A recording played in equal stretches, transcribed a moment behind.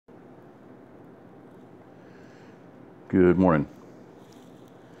Good morning,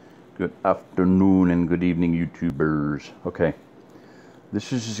 good afternoon, and good evening, YouTubers. Okay,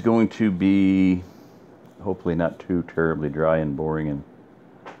 this is just going to be hopefully not too terribly dry and boring and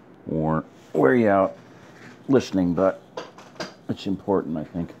wear you out listening, but it's important, I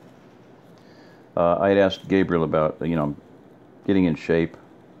think. I had asked Gabriel about, getting in shape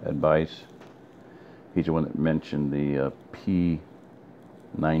advice. He's the one that mentioned the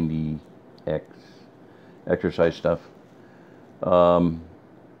P90X exercise stuff.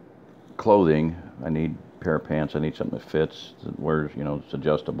 Clothing, I need a pair of pants, I need something that fits, that wears, it's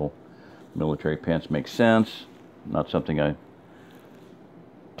adjustable. Military pants make sense, not something I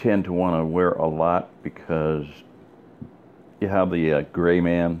tend to want to wear a lot because you have the gray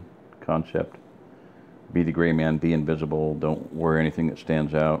man concept. Be the gray man, be invisible, don't wear anything that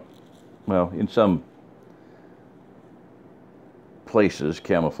stands out. Well, in some places,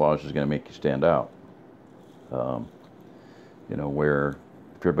 camouflage is going to make you stand out. Where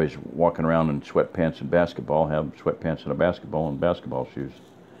if everybody's walking around in sweatpants and basketball, have sweatpants and a basketball and basketball shoes.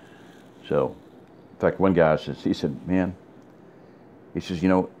 So, in fact, one guy says, he said,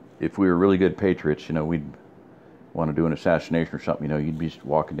 if we were really good patriots, we'd want to do an assassination or something, you'd be just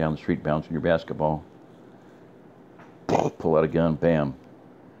walking down the street bouncing your basketball, pull out a gun, bam,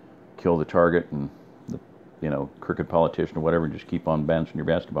 kill the target and the, crooked politician or whatever, and just keep on bouncing your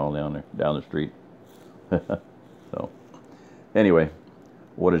basketball down the street. So, anyway,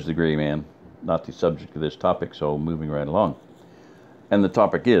 what is the gray man? Not the subject of this topic, so moving right along. And the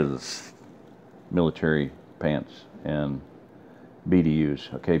topic is military pants and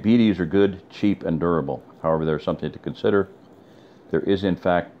BDUs. Okay, BDUs are good, cheap, and durable. However, there's something to consider. There in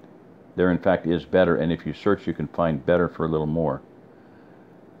fact is better, and if you search, you can find better for a little more.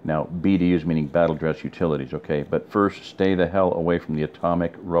 Now, BDUs meaning battle dress utilities, okay? But first, stay the hell away from the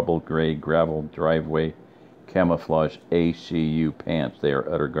atomic, rubble, gray, gravel, driveway, camouflage ACU pants. They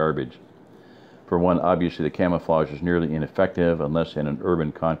are utter garbage. For one, obviously the camouflage is nearly ineffective unless in an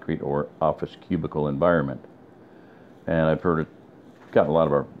urban concrete or office cubicle environment. And I've heard it got a lot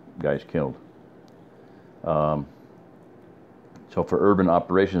of our guys killed. So for urban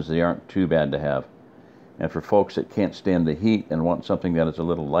operations, they aren't too bad to have. And for folks that can't stand the heat and want something that is a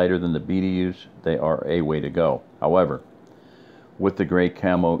little lighter than the BDUs, they are a way to go. However, with the gray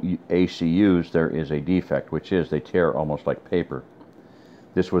camo ACUs, there is a defect, which is they tear almost like paper.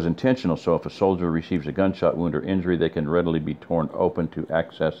 This was intentional, so if a soldier receives a gunshot wound or injury, they can readily be torn open to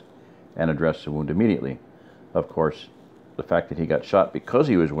access and address the wound immediately. Of course, the fact that he got shot because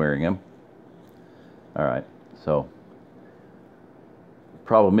he was wearing them. All right, so the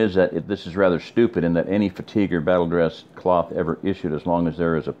problem is that this is rather stupid in that any fatigue or battle dress cloth ever issued, as long as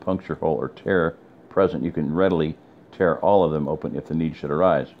there is a puncture hole or tear present, you can readily tear all of them open if the need should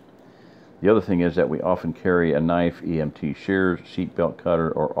arise. The other thing is that we often carry a knife, EMT shears, seatbelt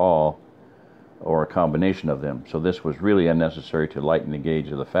cutter, or a combination of them. So this was really unnecessary to lighten the gauge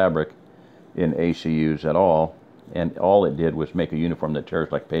of the fabric in ACUs at all, and all it did was make a uniform that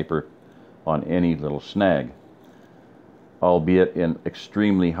tears like paper on any little snag. Albeit in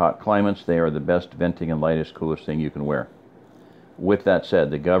extremely hot climates, they are the best venting and lightest, coolest thing you can wear. With that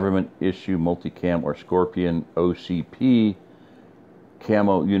said, the government issue multicam or Scorpion OCP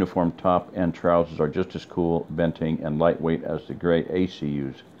camo uniform top and trousers are just as cool, venting, and lightweight as the gray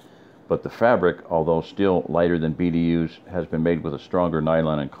ACUs. But the fabric, although still lighter than BDUs, has been made with a stronger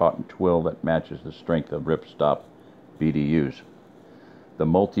nylon and cotton twill that matches the strength of ripstop BDUs. The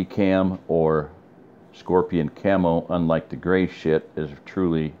multicam or Scorpion camo, unlike the gray shit, is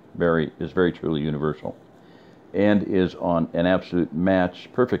very truly universal, and is on an absolute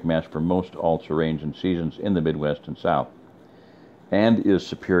perfect match for most all terrains and seasons in the Midwest and South, and is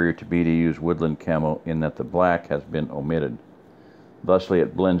superior to BDU's woodland camo in that the black has been omitted. Thusly,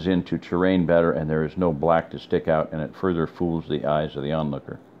 it blends into terrain better, and there is no black to stick out, and it further fools the eyes of the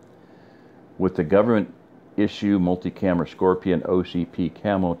onlooker. With the government issue multicam or Scorpion OCP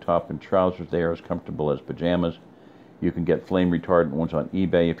camo top and trousers, they are as comfortable as pajamas. You can get flame retardant ones on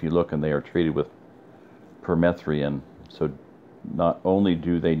eBay if you look, and they are treated with permethrin, so not only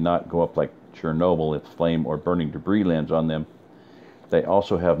do they not go up like Chernobyl if flame or burning debris lands on them, they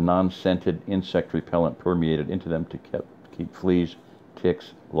also have non-scented insect repellent permeated into them to keep fleas,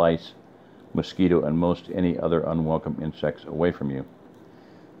 ticks, lice, mosquito, and most any other unwelcome insects away from you.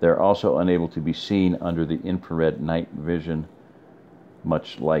 They're also unable to be seen under the infrared night vision,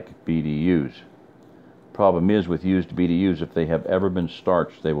 much like BDUs. Problem is, with used BDUs, if they have ever been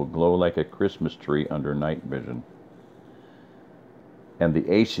starched, they will glow like a Christmas tree under night vision. And the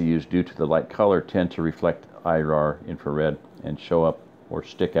ACUs, due to the light color, tend to reflect IR infrared and show up or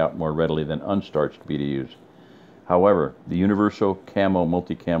stick out more readily than unstarched BDUs. However, the universal camo,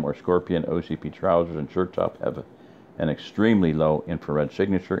 multicam, or Scorpion OCP trousers and shirt top have an extremely low infrared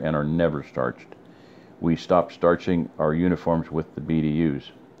signature and are never starched. We stopped starching our uniforms with the BDUs.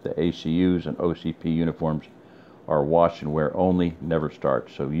 The ACUs and OCP uniforms are wash and wear only, never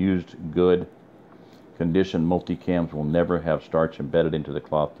starch. So used good condition multicams will never have starch embedded into the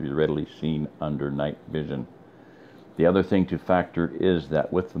cloth to be readily seen under night vision. The other thing to factor is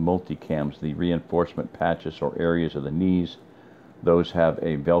that with the multicams, the reinforcement patches or areas of the knees, those have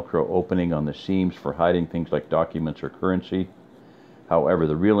a Velcro opening on the seams for hiding things like documents or currency. However,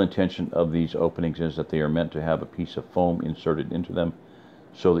 the real intention of these openings is that they are meant to have a piece of foam inserted into them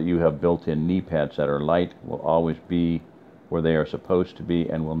so that you have built-in knee pads that are light, will always be where they are supposed to be,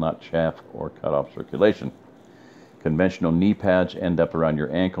 and will not chafe or cut off circulation. Conventional knee pads end up around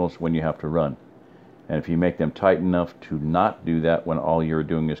your ankles when you have to run. And if you make them tight enough to not do that when all you're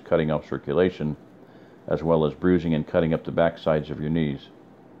doing is cutting off circulation, as well as bruising and cutting up the back sides of your knees.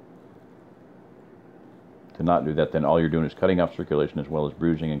 To not do that, then all you're doing is cutting off circulation as well as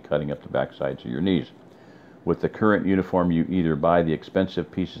bruising and cutting up the back sides of your knees. With the current uniform, you either buy the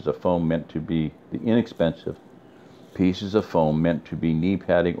expensive pieces of foam meant to be the inexpensive pieces of foam meant to be knee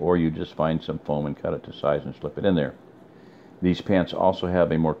padding, or you just find some foam and cut it to size and slip it in there. These pants also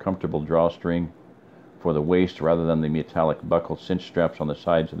have a more comfortable drawstring for the waist rather than the metallic buckle cinch straps on the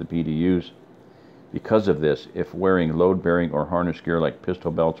sides of the BDUs. Because of this, if wearing load-bearing or harness gear like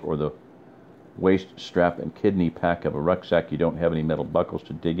pistol belts or the waist strap and kidney pack of a rucksack, you don't have any metal buckles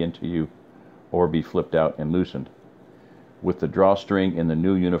to dig into you or be flipped out and loosened. With the drawstring in the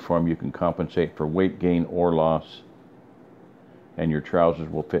new uniform, you can compensate for weight gain or loss, and your trousers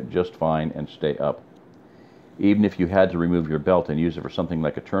will fit just fine and stay up. Even if you had to remove your belt and use it for something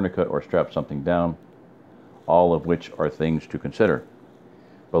like a tourniquet or strap something down, all of which are things to consider.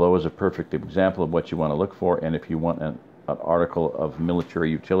 Below is a perfect example of what you want to look for, and if you want an article of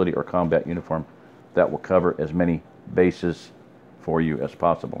military utility or combat uniform, that will cover as many bases for you as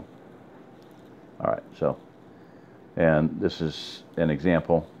possible. All right, so, and this is an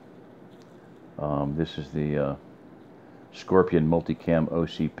example. This is the Scorpion Multicam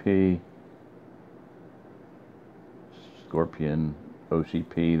OCP. Scorpion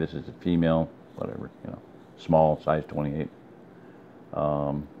OCP, this is a female, whatever, you know, small, size 28.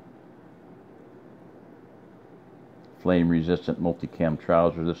 Flame resistant multicam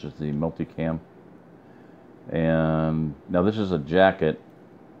trouser. This is the multicam. And now this is a jacket,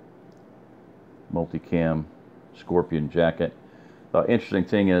 multicam Scorpion jacket. The interesting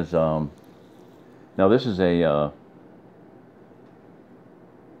thing is, now this is a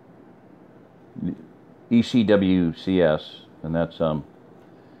ECWCS, and that's of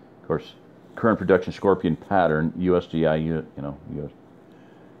course current production Scorpion pattern, USDI, you know,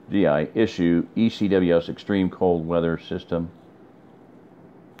 USDI issue, ECWS extreme cold weather system,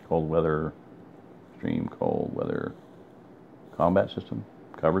 extreme cold weather combat system,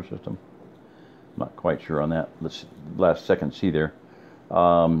 cover system. Not quite sure on that. Let's last second see there.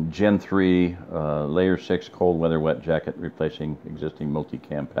 Gen 3 layer 6 cold weather wet jacket replacing existing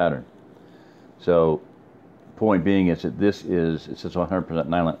multicam pattern. So point being is that this is, it says 100%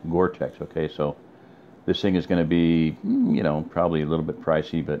 nylon Gore-Tex. Okay, so this thing is going to be, you know, probably a little bit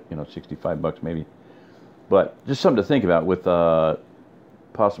pricey, but you know, 65 bucks maybe. But just something to think about with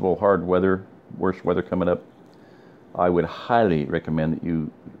possible hard weather, worse weather coming up. I would highly recommend that you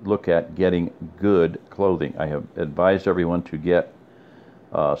look at getting good clothing. I have advised everyone to get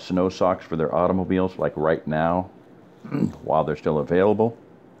snow socks for their automobiles, like right now, while they're still available,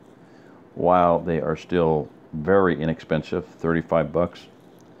 while they are still very inexpensive, 35 bucks.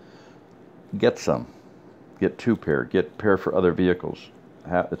 Get some. Get 2 pair. Get a pair for other vehicles.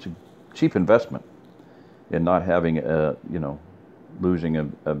 It's a cheap investment in not having you know, losing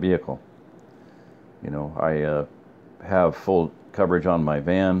a vehicle. You know, I have full coverage on my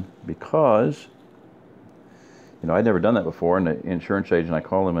van because, you know, I'd never done that before, and the insurance agent, I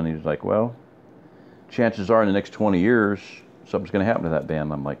called him and he's like, well, chances are in the next 20 years something's going to happen to that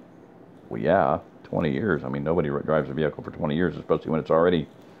van. I'm like, well, yeah, 20 years. I mean, nobody drives a vehicle for 20 years, especially when it's already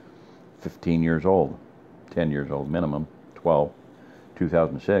 15 years old, 10 years old minimum, 12,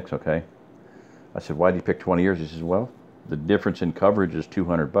 2006, okay. I said, why did you pick 20 years? He says, well, the difference in coverage is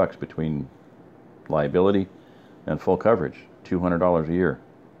 200 bucks between liability and full coverage, $200 a year.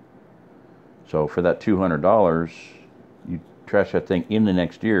 So for that $200, you trash that thing in the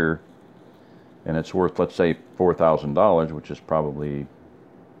next year, and it's worth, let's say, $4,000, which is probably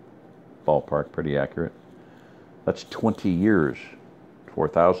ballpark pretty accurate. That's 20 years.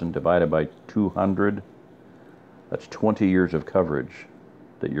 4,000 divided by 200. That's 20 years of coverage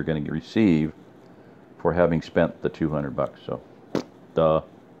that you're going to receive for having spent the $200. So, duh.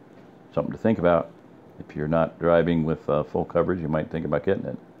 Something to think about. If you're not driving with full coverage, you might think about getting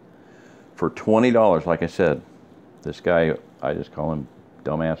it. For $20, like I said, this guy, I just call him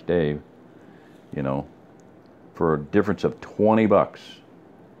Dumbass Dave, you know, for a difference of $20,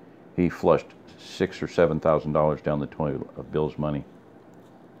 he flushed $6,000 or $7,000 down the toilet of Bill's money.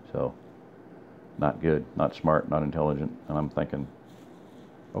 So, not good, not smart, not intelligent. And I'm thinking,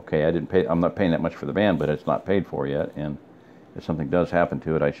 okay, I'm not paying that much for the van, but it's not paid for yet. And if something does happen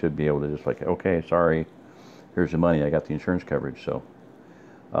to it, I should be able to just like, okay, sorry, here's the money. I got the insurance coverage. So,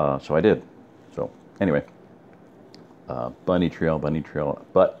 so I did. So anyway, bunny trail,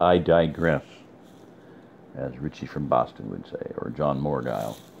 but I digress, as Richie from Boston would say, or John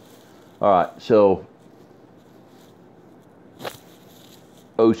Morgile. All right, so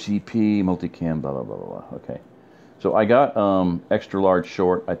OCP, multicam, blah, blah, blah, blah, blah. Okay. So I got extra large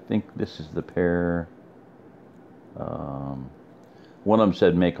short. I think this is the pair. One of them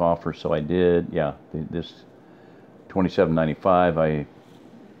said make offer, so I did. Yeah, this $27.95. I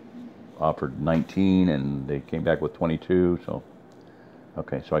offered 19, and they came back with 22. So,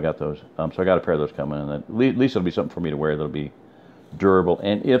 okay, so I got those. So I got a pair of those coming, and at least it'll be something for me to wear that'll be durable.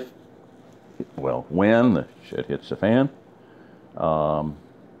 And when the shit hits the fan, I'll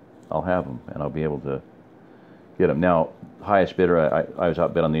have them, and I'll be able to get them. Now, highest bidder, I was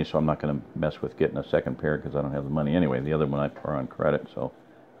outbid on these, so I'm not going to mess with getting a second pair because I don't have the money anyway. The other one are on credit, so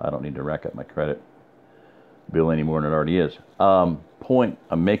I don't need to rack up my credit bill any more than it already is. Point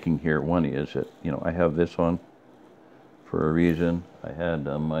I'm making here, one is that, you know, I have this on for a reason. I had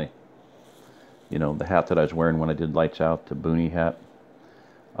my, you know, the hat that I was wearing when I did Lights Out, the boonie hat.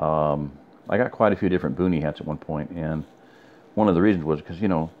 I got quite a few different boonie hats at one point, and one of the reasons was because, you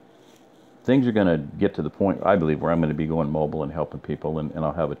know, things are going to get to the point, I believe, where I'm going to be going mobile and helping people, and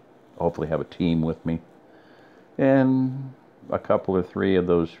I'll hopefully have a team with me. And a couple or three of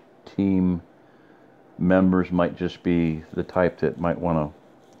those team members might just be the type that might want to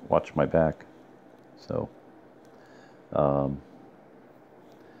watch my back. So,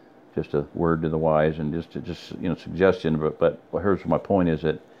 just a word to the wise, and just you know, suggestion. But here's my point: is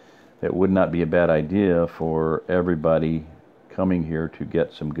that it would not be a bad idea for everybody coming here to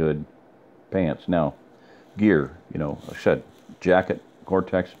get some good pants. Now, gear, you know, like I said, jacket,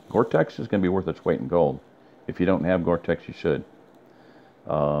 Gore-Tex. Gore-Tex is going to be worth its weight in gold. If you don't have Gore-Tex, you should.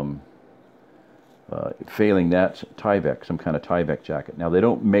 Failing that, Tyvek, some kind of Tyvek jacket. Now, they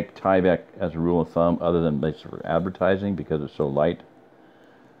don't make Tyvek as a rule of thumb other than basically for advertising because it's so light.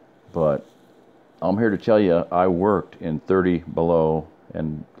 But I'm here to tell you, I worked in 30 below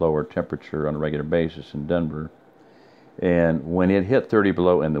and lower temperature on a regular basis in Denver. And when it hit 30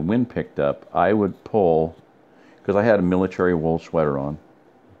 below and the wind picked up, I would pull, because I had a military wool sweater on,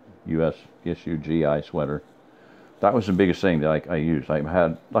 U.S. issue GI sweater. That was the biggest thing that I used. I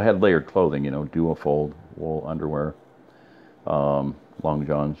had layered clothing, you know, dual fold wool underwear, long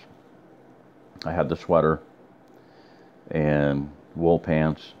johns. I had the sweater and wool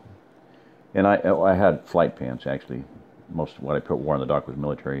pants, and I had flight pants actually. Most of what I wore on the dock was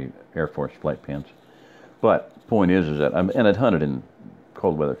military Air Force flight pants. But point is that and I'd hunted in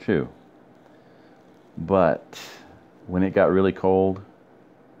cold weather too. But when it got really cold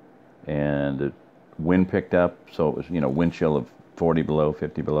and the wind picked up, so it was, you know, wind chill of 40 below,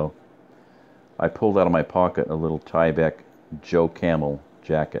 50 below, I pulled out of my pocket a little Tyvek Joe Camel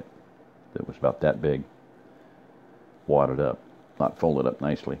jacket that was about that big, wadded up, not folded up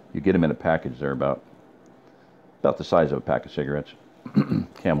nicely. You get them in a package, they're about the size of a pack of cigarettes,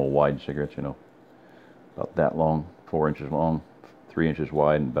 Camel wide cigarettes, you know, about that long, 4 inches long, 3 inches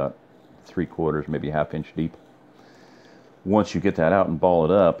wide, and about 3/4, maybe a ½ inch deep. Once you get that out and ball it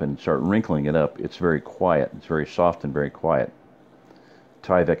up and start wrinkling it up, it's very quiet. It's very soft and very quiet.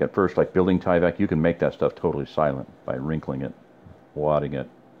 Tyvek at first, like building Tyvek, you can make that stuff totally silent by wrinkling it, wadding it,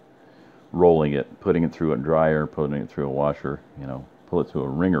 rolling it, putting it through a dryer, putting it through a washer, you know, pull it through a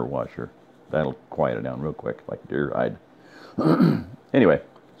wringer washer. That'll quiet it down real quick, like deer hide. Anyway,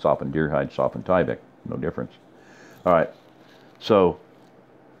 softened deer hide, softened Tyvek, no difference. All right, so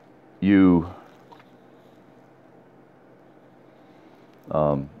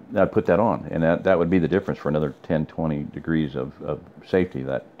I'd put that on, and that would be the difference for another 10, 20 degrees of safety,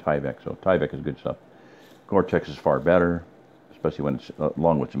 that Tyvek. So Tyvek is good stuff. Gore-Tex is far better, especially when it's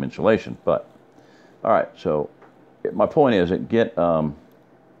along with some insulation. But, all right, so my point is that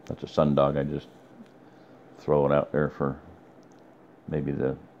that's a sundog. I just throw it out there for maybe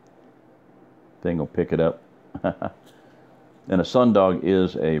the thing will pick it up. And a sundog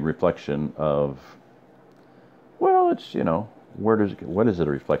is a reflection of, well, it's, you know, what is it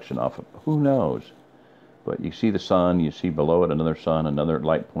a reflection off of? Who knows? But you see the sun, you see below it another sun, another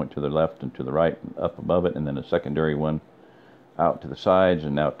light point to the left and to the right, and up above it, and then a secondary one out to the sides,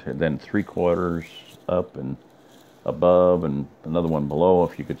 and out to then 3/4 up and above, and another one below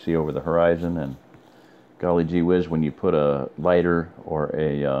if you could see over the horizon. And golly gee whiz, when you put a lighter or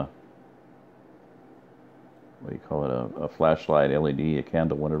a what do you call it, a flashlight, LED, a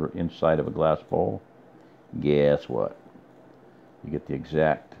candle, whatever, inside of a glass bowl, guess what? You get the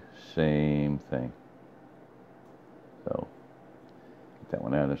exact same thing. So get that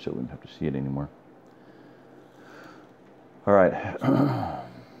one out of there so we wouldn't have to see it anymore. All right,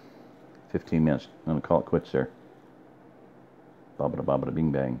 15 minutes. I'm going to call it quits there. Babada babada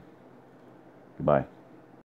bing bang. Goodbye.